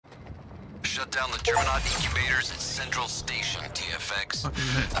shut down the Terminaut incubators at Central Station, TFX.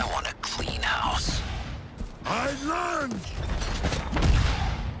 I want a clean house. I lunge!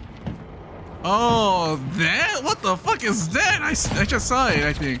 Oh, that? What the fuck is that? I just saw it,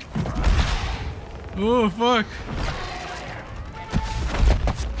 I think. Oh, fuck.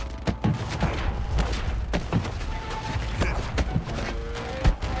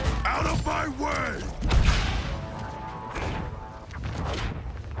 Out of my way!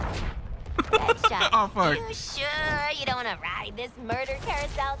 Deadshot. Oh, fuck. You sure you don't want to ride this murder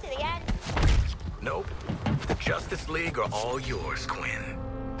carousel to the end? Nope. Justice League are all yours, Quinn.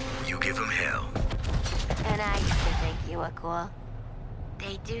 You give them hell. And I used to think you were cool.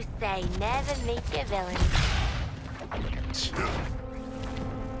 They do say never meet your villains.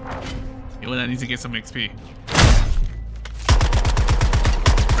 Yo, I need to get some XP.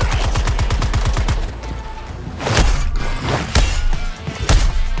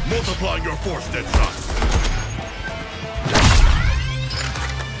 Multiplying your force, Deadshot.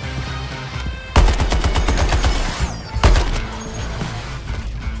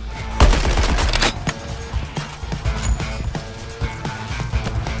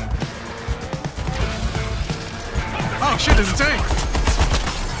 Oh shit, there's a tank!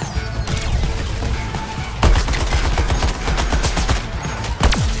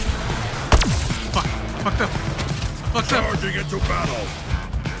 Fuck, fucked up. Fucked up. Charging into battle.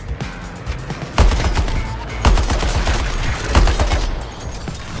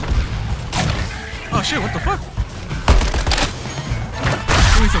 Oh shit, what the fuck?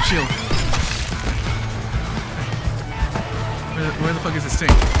 Give me some shield. Where the fuck is this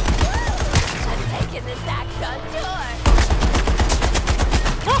tank? I'm taking this act on tour.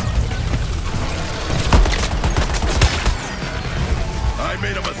 I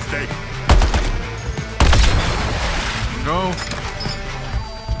made a mistake. Go.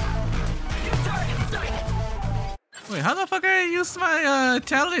 Wait, how the fuck I use my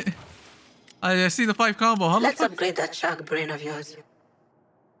talent? I see the 5 combo. How the Let's fuck? upgrade that shark brain of yours.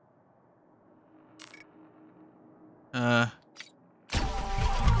 Oh,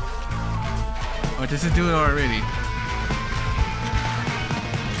 does it do it already?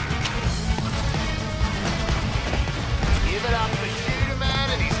 Give it up for Shooter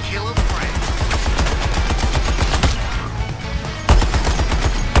Man and his killer friends.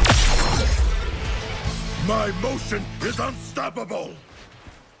 My motion is unstoppable.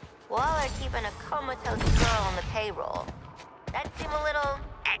 Waller keeping a comatose girl on the payroll. That seem a little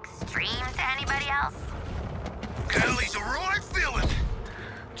extreme to anybody else? Callie's a right villain,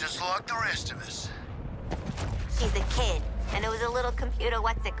 just like the rest of us. She's a kid, and it was a little computer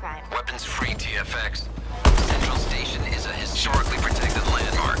what's-it-crime. Weapons-free, TFX. Central Station is a historically protected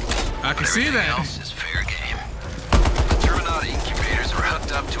landmark. I can see Everything that. else is fair game. The Terminaut incubators are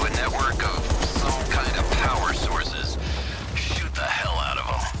hooked up to a network of some kind of power sources. Shoot the hell out of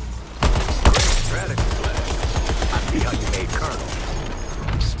them. Strategy flash. I see how you made Colonel.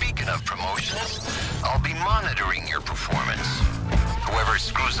 Speaking of promotions, I'll be monitoring your performance. Whoever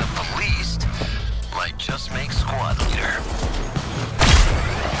screws up the least might just make squad leader.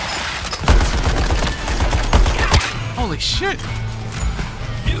 Holy shit!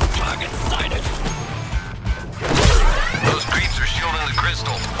 New target sighted. Those creeps are shielding the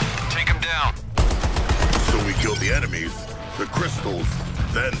crystal. Take them down. So we kill the enemies, the crystals,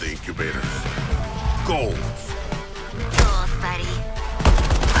 then the incubators. Goals. Goals, buddy.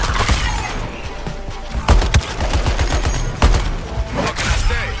 What can I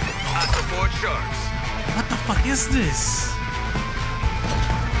say? I support sharks. What the fuck is this?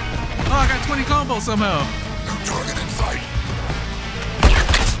 Oh, I got 20 combos somehow. New target in sight.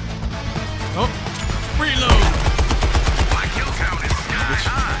 Oh, reload. My kill count is sky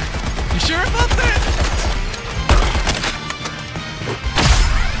high. You sure about that?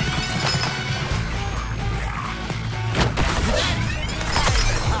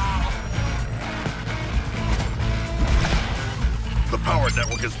 The power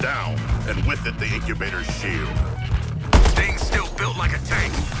network is down, and with it, the incubator's shield. Thing's still built like a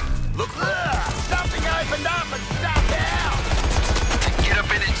tank. Look. Something opened up and stopped down. Get up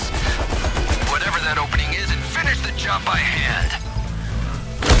in its... whatever that opening is and finish the job by hand.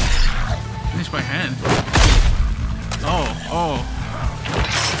 Finish by hand. Oh.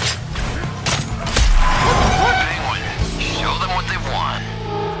 Penguin, show them what they want.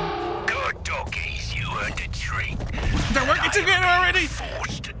 Good doggies, you earned a treat. They're working together already.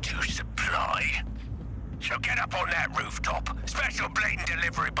 Forced to supply. So get up on that rooftop. Special blatant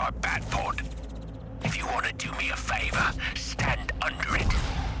delivery by Batpod. If you want to do me a favor, stand under it.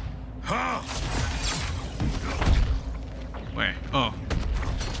 Huh? Where? Oh.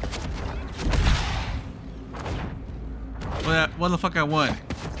 what the fuck I want?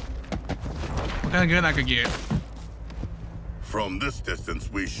 What kind of gun I could get? From this distance,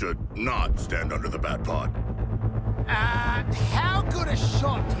 we should not stand under the bat pod. How good a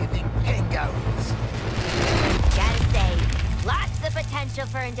shot do you think Pengo is? Gotta say, lots of potential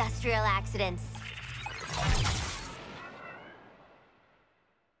for industrial accidents.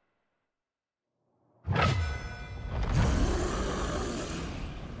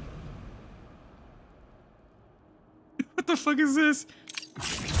 What the fuck is this?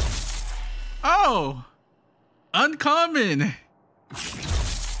 Oh! Uncommon!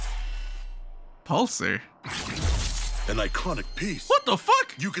 Pulsar. An iconic piece. What the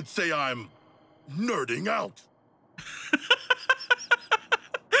fuck? You could say I'm nerding out.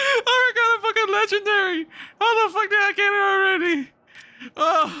 Oh my god, a fucking legendary! How the fuck did I get it already?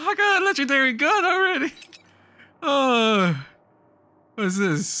 Oh, I got a legendary gun already! Oh, what's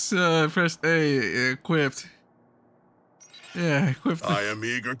this? Press A, equipped. Yeah, equipped. I am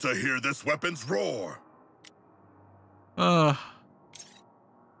eager to hear this weapon's roar.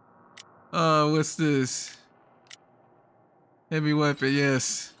 What's this? Heavy weapon,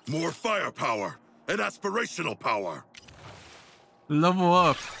 yes. More firepower and aspirational power. Level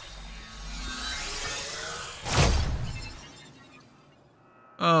up.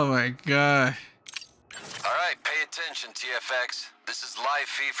 Oh my god. Alright, pay attention, TFX. This is live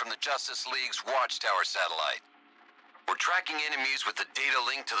feed from the Justice League's Watchtower satellite. We're tracking enemies with the data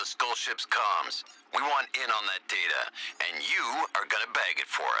linked to the Skull ship's comms. We want in on that data, and you are gonna bag it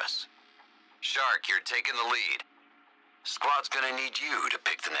for us. Shark, you're taking the lead. Squad's gonna need you to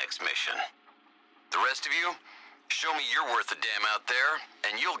pick the next mission. The rest of you, show me you're worth a damn out there,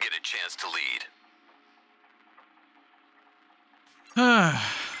 and you'll get a chance to lead.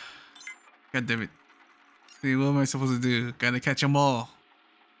 God damn it. See, what am I supposed to do? Gotta catch them all.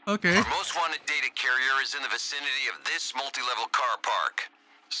 Okay. Our most wanted data carrier is in the vicinity of this multi-level car park.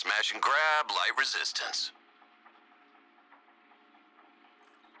 Smash and grab, light resistance.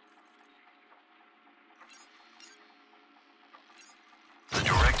 The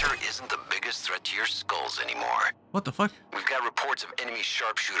director isn't the biggest threat to your skulls anymore. What the fuck? We've got reports of enemy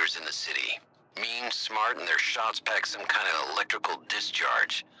sharpshooters in the city. Mean, smart, and their shots pack some kind of electrical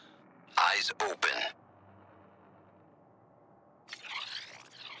discharge. Eyes open.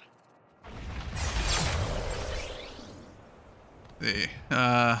 See,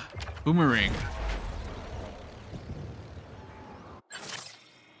 boomerang.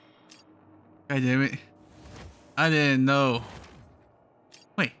 God damn it. I didn't know.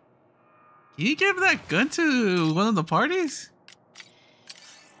 Wait. Can you give that gun to one of the parties?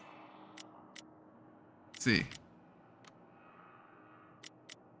 Let's see.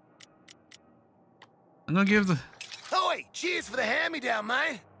 I'm gonna give the... Oi, cheers for the hand-me-down,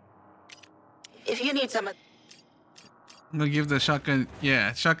 mate. If you need some... I'm gonna give the shotgun...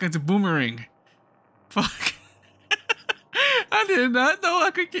 Yeah, shotgun to Boomerang. Fuck. I did not know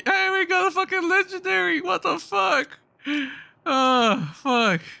I could get... I haven't got a fucking legendary. What the fuck? Oh,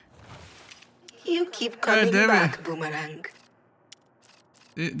 fuck. You keep coming damn back, it. Boomerang.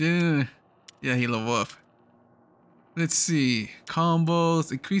 Yeah, he level up. Let's see.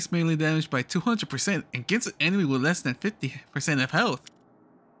 Combos. Increase melee damage by 200% against an enemy with less than 50% of health.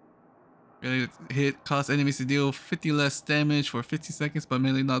 Melee hit cause enemies to deal 50 less damage for 50 seconds, but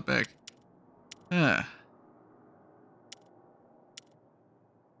melee not back. Ah.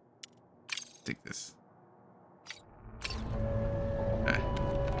 Take this.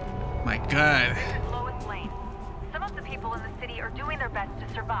 My god. Lois Lane. Some of the people in the city are doing their best to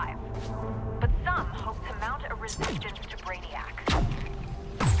survive, but some hope to mount a resistance to Brainiac.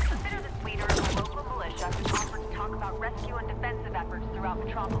 Consider this leader of a local militia who offered to talk about rescue and defensive efforts throughout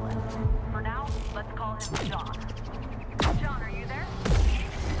Metropolis. For now, let's call him John. John, are you there?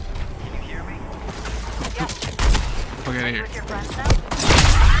 Can you hear me? Yes. Fuck out of here. With your friends now?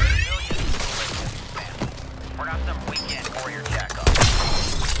 We're not some weekend warrior jack-off.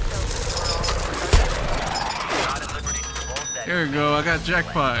 Not at liberty to divulge that. Here we go. I got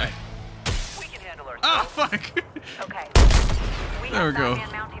jackpot. We can handle ourselves. Ah, fuck. Okay. We There we have go.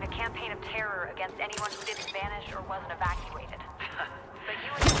 Batman mounting a campaign of terror against anyone who didn't vanish or wasn't evacuated. But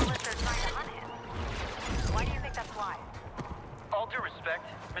you and the militia are trying to hunt him. Why do you think that's wise? All due respect,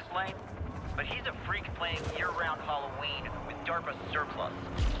 Miss Lane, but he's a freak playing year-round Halloween with DARPA surplus.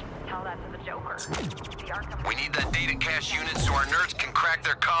 Tell that to the Joker. The Arkham. We need that data cache unit so our nerds can crack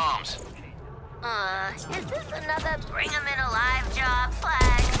their comms. Is this another bring 'em in alive job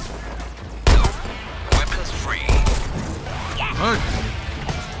flag? Nope. Weapons free. Fuck.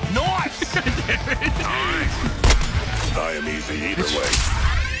 Nice! I am easy either way.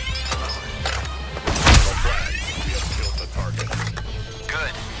 On the flag, we have killed the target.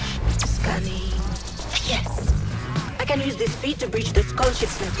 speed to breach the Skull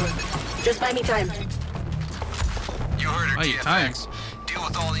Ships network. Just buy me time. You heard her, Hey, TFX. Deal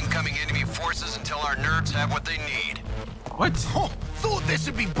with all incoming enemy forces until our nerds have what they need. What? Oh, thought this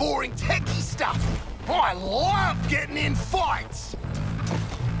would be boring techie stuff. I love getting in fights.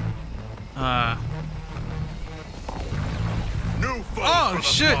 New foe Oh, for the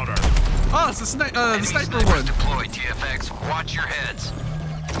shit. slaughter. Oh, it's the sniper Snipers one. deployed, TFX. Watch your heads.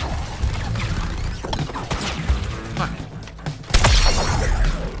 Fuck.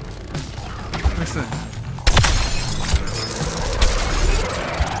 Listen.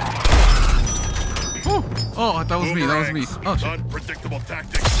 Oh, oh, that was me. That was me. Oh shit. Unpredictable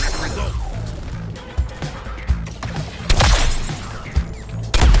tactics reap results.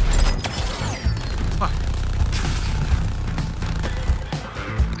 Fuck.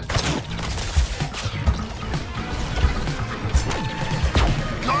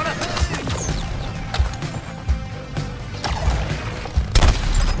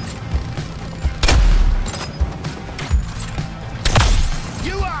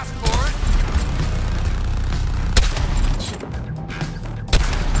 You asked for it.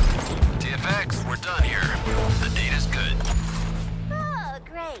 TFX, we're done here. The data's good. Oh,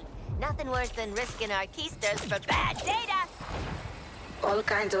 great. Nothing worse than risking our keysters for bad data. All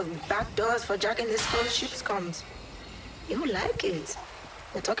kinds of backdoors for jacking the Skull Ships comms. You like it.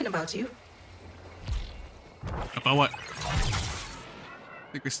 They're talking about you. About what?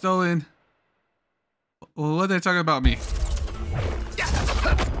 Think we're stolen. Well, what are they talking about me?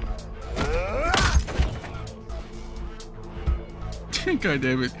 God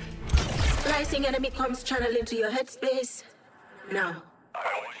damn it. Slicing enemy comms channel into your headspace. Now.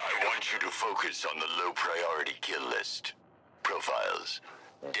 I want you to focus on the low priority kill list. Profiles: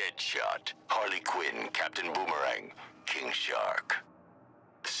 Deadshot, Harley Quinn, Captain Boomerang, King Shark.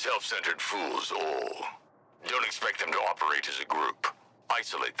 Self-centered fools all. Don't expect them to operate as a group.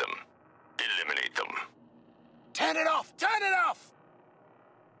 Isolate them. Eliminate them. Turn it off! Turn it off!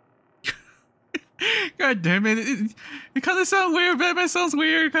 God damn it. It kind of sounds weird. Batman sounds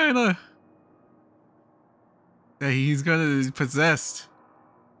weird, kind of. Yeah, he's gonna be possessed.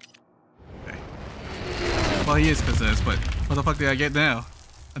 Okay. Well, he is possessed, but what the fuck did I get now?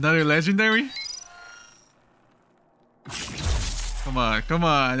 Another legendary? Come on, come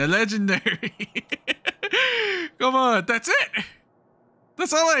on, a legendary. Come on, that's it.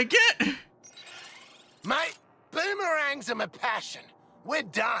 That's all I get. Mate, boomerangs are my passion. We're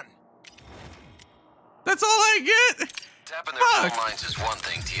done. That's all I get. Tapping their phone lines is one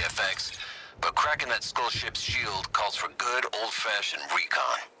thing, TFX, but cracking that Skull Ship's shield calls for good old-fashioned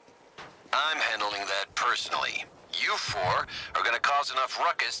recon. I'm handling that personally. You four are gonna cause enough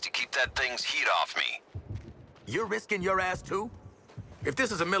ruckus to keep that thing's heat off me. You're risking your ass too? If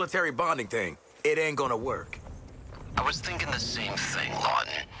this is a military bonding thing, it ain't gonna work. I was thinking the same thing,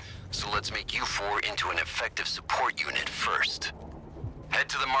 Lawton. So let's make you four into an effective support unit first. Head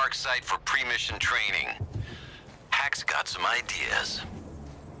to the Mark site for pre-mission training. Hack's got some ideas.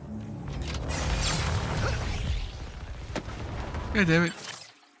 God damn it.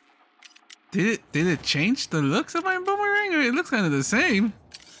 Did it change the looks of my boomerang? Or it looks kind of the same.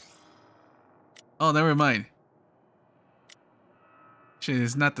 Oh, never mind. Shit,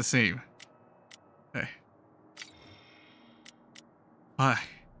 it's not the same. Okay. Why?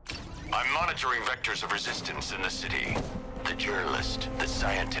 I'm monitoring vectors of resistance in the city. The journalist, the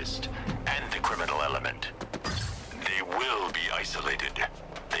scientist, and the criminal element. They will be isolated.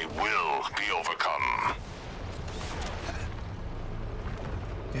 They will be overcome.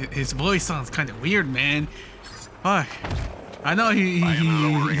 His voice sounds kind of weird, man. Fuck. I know I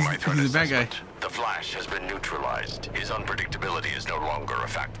am lowering my threat he's a bad guy. assessment. The Flash has been neutralized. His unpredictability is no longer a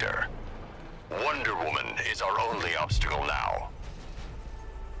factor. Wonder Woman is our only obstacle now.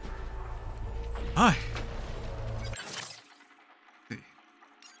 Hi.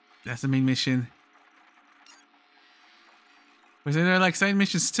 That's the main mission. Was there like side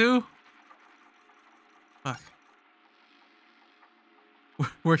missions too? Fuck.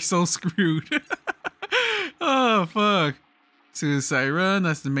 We're so screwed. Oh fuck. Suicide run,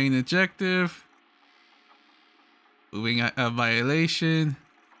 that's the main objective. Moving a violation.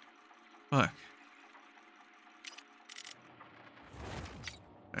 Fuck.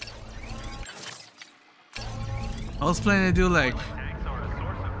 Okay. I was planning to do like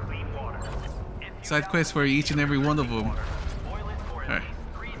side quests for each and every one of them. Alright.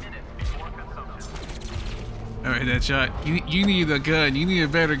 Alright, Deadshot. You need a gun. You need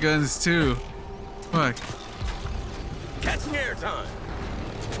better guns too. Fuck. Catching airtime.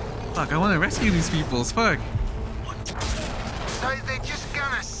 Fuck, I want to rescue these peoples. Fuck. So they're just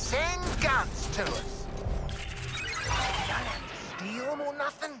gonna send guns to us?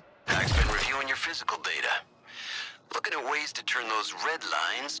 nothing? Hack's been reviewing your physical data. Looking at ways to turn those red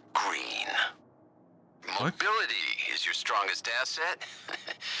lines green. What? Mobility is your strongest asset.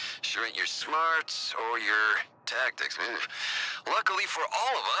 Sure ain't your smarts or your tactics. Luckily for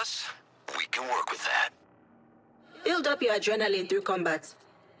all of us, we can work with that. Build up your adrenaline through combat.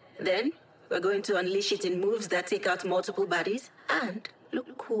 Then, we're going to unleash it in moves that take out multiple bodies and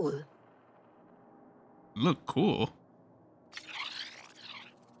look cool. Look cool.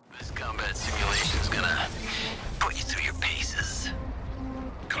 This combat simulation's gonna put you through your paces.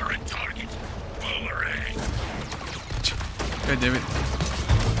 Current target, Boomerang. God damn it.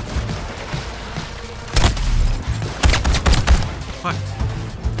 Fuck.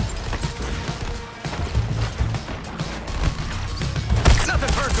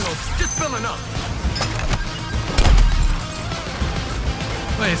 Nothing personal, just filling up.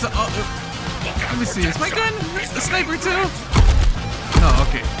 Wait, so let me see. Is my gun a sniper too? No,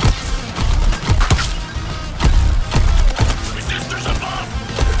 okay. Resistors above.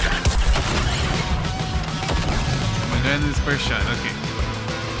 My gun is first shot. Okay.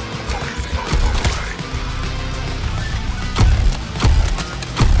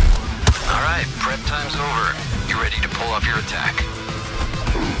 All right, prep time's over. You ready to pull off your attack?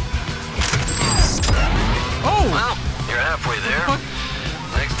 Oh! Well, you're halfway there. Fuck.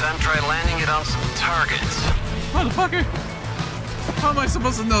 Next time, try landing it on some targets. Motherfucker! How am I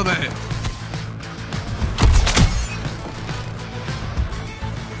supposed to know that?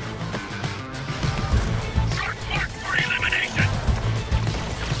 Shark mark for elimination.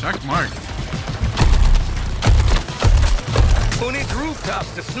 Shark mark. Who needs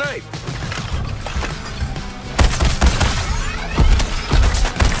rooftops to snipe?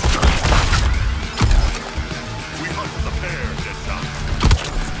 We must prepare, Deadshot.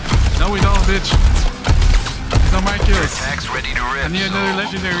 No, we don't, bitch. No my Your kills. attack's ready to rip. I need another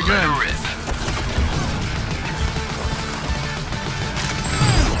legendary let gun. her rip.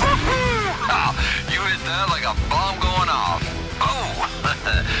 Wow, you hit that like a bomb going off. Oh,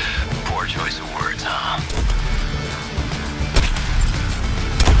 poor choice of words, huh?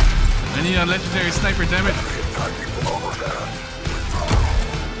 I need a legendary sniper, damn it.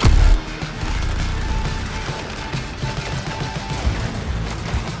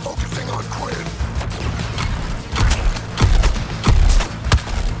 Focusing on Quinn.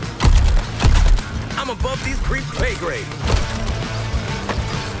 I'm above these creeps' pay grade.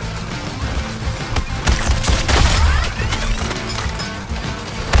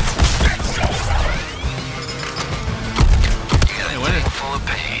 You got a tank full of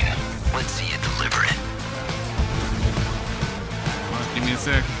pain. Let's see you deliver it. Give me a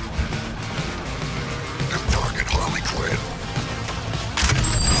sec. Target Harley Quinn.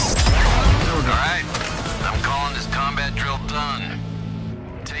 Alright, I'm calling this combat drill done.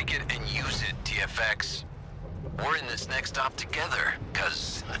 Take it and use it, TFX. We're in this next stop together,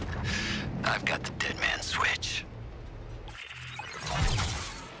 cause I've got the dead man switch.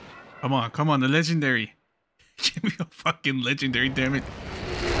 Come on, the legendary. Give me a fucking legendary, damn it.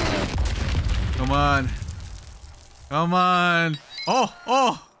 Come on. Come on.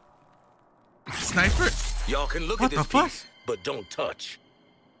 Oh! Sniper? Y'all can look What at this the fuck? piece, but don't touch.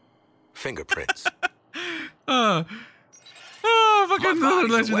 Fingerprints. Fucking My another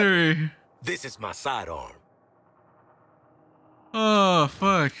body's a legendary. This is my sidearm. Oh,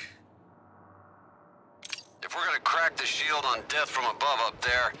 fuck. If we're gonna crack the shield on death from above up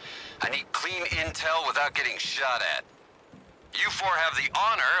there, I need clean intel without getting shot at. You four have the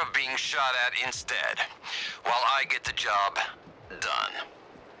honor of being shot at instead, while I get the job done.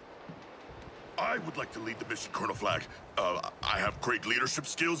 I would like to lead the mission, Colonel Flag. I have great leadership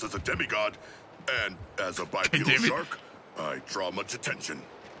skills as a demigod, and as a bipedal damn it. shark, I draw much attention.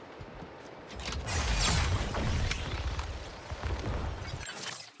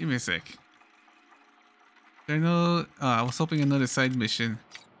 Give me a sec. I know. I was hoping another side mission.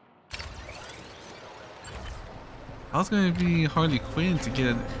 I was gonna be Harley Quinn to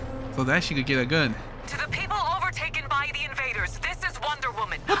get so that she could get a gun. To the people overtaken by the invaders, this is Wonder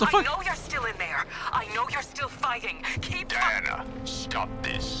Woman. What the fuck? I know you're still in there. I know you're still fighting. Keep Diana, stop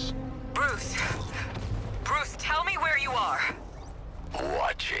this. Bruce, tell me where you are.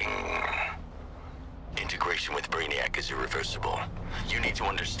 Watching. Integration with Brainiac is irreversible. You need to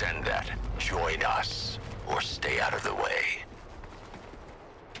understand that. Join us, or stay out of the way.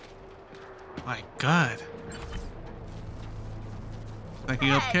 My God.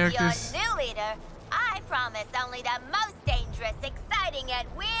 Stacking up characters. Your new leader, I promise only the most dangerous, exciting, and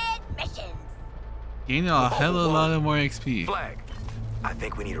weird missions. Gaining a hell of a lot of more XP. Flag. I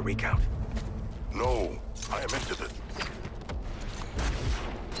think we need a recount. No, I am into this.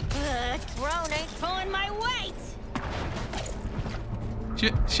 Drone ain't pulling my weight.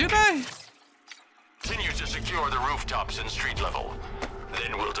 Should I? Continue to secure the rooftops and street level.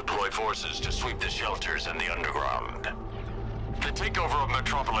 Then we'll deploy forces to sweep the shelters and the underground. The takeover of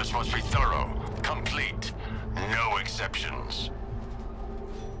Metropolis must be thorough, complete, no exceptions.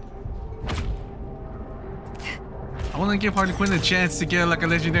 I want to give Harley Quinn a chance to get like a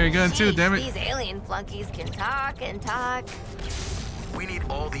legendary gun too. Damn it! These alien flunkies can talk and talk. We need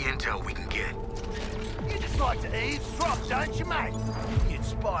all the intel we can get. You just like to eavesdrop, don't you, mate? You'd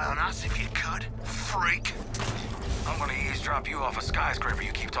spy on us if you could, freak. I'm gonna eavesdrop you off a skyscraper.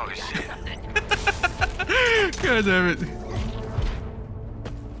 You keep talking shit. God damn it!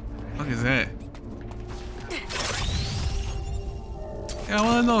 What is that? Yeah, I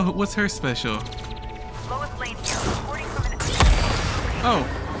want to know what's her special. Lois Lane here, reporting from an... Oh!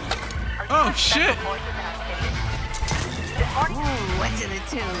 Oh shit! Ooh, what's in the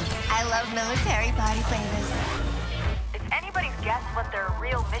tube? I love military body flavors. It's anybody's guess what their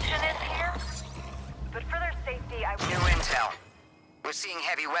real mission is here. But for their safety, I... New intel. We're seeing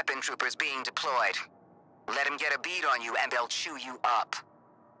heavy weapon troopers being deployed. Let them get a bead on you and they'll chew you up.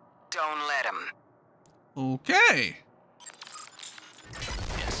 Don't let them. Okay.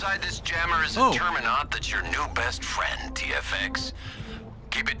 Inside this jammer is a Terminaut that's your new best friend, TFX.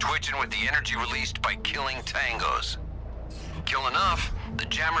 Keep it twitching with the energy released by killing tangos. Kill enough, the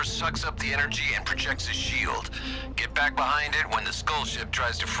jammer sucks up the energy and projects a shield. Get back behind it when the skull ship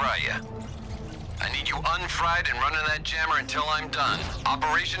tries to fry you. I need you unfried and running that jammer until I'm done.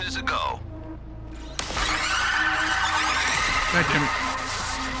 Operation is a go. God damn it.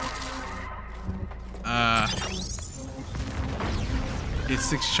 It's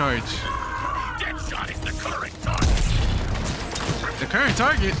 6 charge. Deadshot is the current target. The current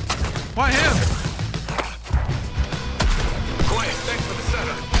target? Why him? Quinn, thanks for the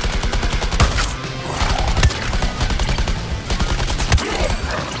setup.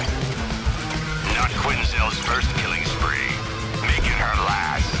 Not Quinzel's first killing spree. Make it her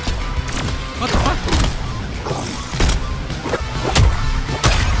last. What the fuck?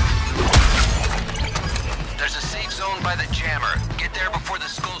 There's a safe zone by the jammer. Get there before the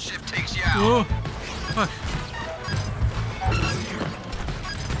skull ship takes you out. Oh, fuck.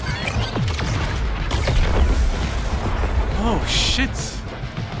 Oh, shit.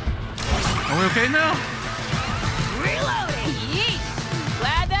 Are we okay now? Reloading! Yeet!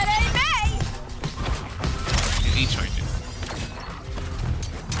 Glad that ain't me! 8 charges.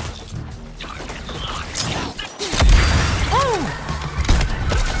 Oh!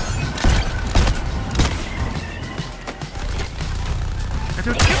 I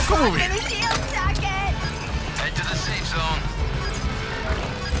don't come over here. Shield socket! Head to the safe zone.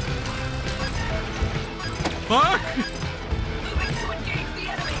 Fuck! Moving to engage the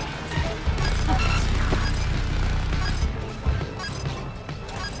enemy.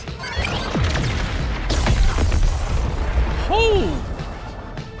 Oh!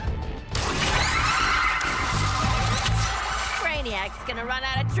 Brainiac's gonna run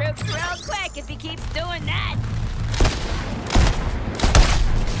out of troops real quick if he keeps doing that.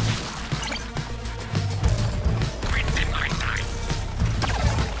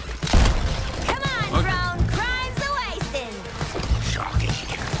 Come on, drone. Crime's a wasting.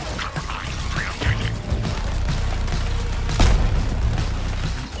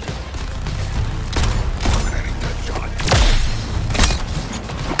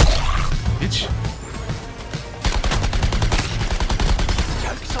 Bitch.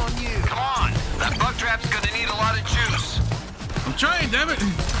 Joke's on you. Come on. That bug trap's gonna need a lot of juice. I'm trying, damn it.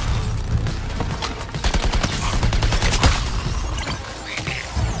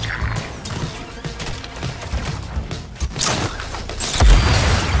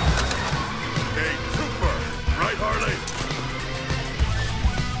 Hey, trooper. Right, Harley?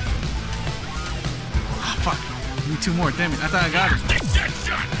 Ah, fuck. Need 2 more, damn it. I thought I got him.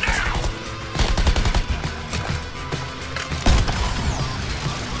 Deadshot now!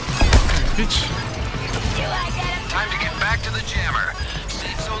 Bitch. Time to get back to the jammer.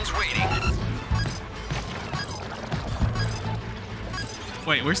 Safe zone's waiting.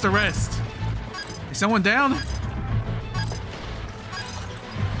 Wait, where's the rest? Is someone down?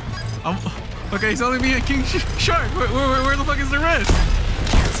 Okay, it's only me and King Shark. Where the fuck is the rest?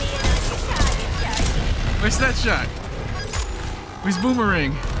 Where's that shot? Where's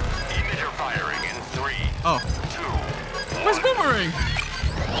Boomerang? Emitter firing in 3, Oh. 2, 1. Where's Boomerang?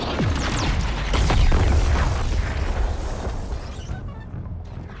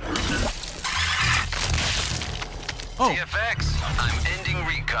 Oh. TFX, I'm ending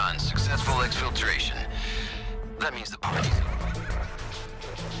recon. Successful exfiltration. That means the party's over.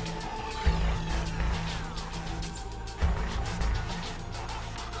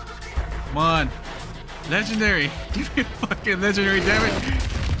 Come on. Legendary. Give me a fucking legendary, damn it.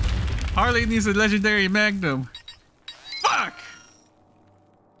 Harley needs a legendary Magnum. Fuck!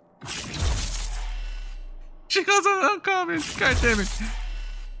 She goes on uncommon. God damn it.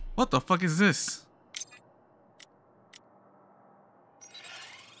 What the fuck is this?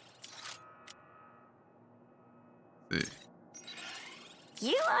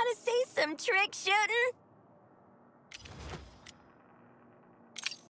 You want to see some trick shooting?